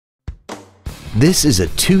This is a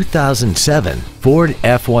 2007 Ford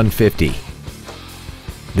F-150.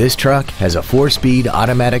 This truck has a 4-speed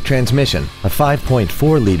automatic transmission, a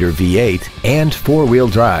 5.4-liter V8, and 4-wheel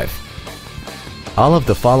drive. All of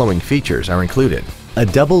the following features are included: a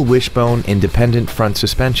double wishbone independent front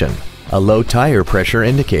suspension, a low tire pressure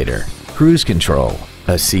indicator, cruise control,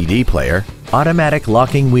 a CD player, automatic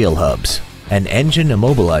locking wheel hubs, an engine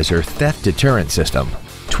immobilizer theft deterrent system,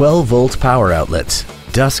 12-volt power outlets,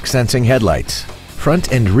 dusk sensing headlights,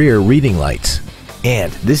 front and rear reading lights,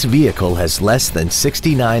 and this vehicle has less than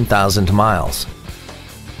 69,000 miles.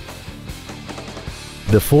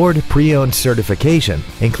 The Ford Pre-Owned certification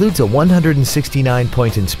includes a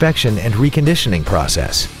 169-point inspection and reconditioning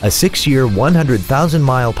process, a 6-year,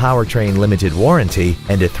 100,000-mile powertrain limited warranty,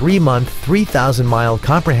 and a 3-month, 3,000-mile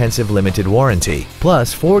comprehensive limited warranty,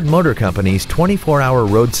 plus Ford Motor Company's 24-hour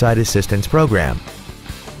roadside assistance program.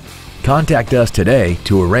 Contact us today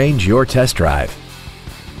to arrange your test drive.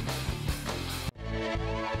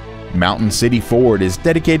 Mountain City Ford is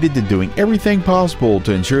dedicated to doing everything possible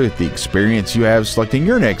to ensure that the experience you have selecting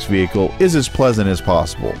your next vehicle is as pleasant as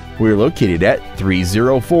possible. We are located at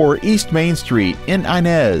 304 East Main Street in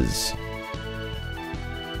Inez.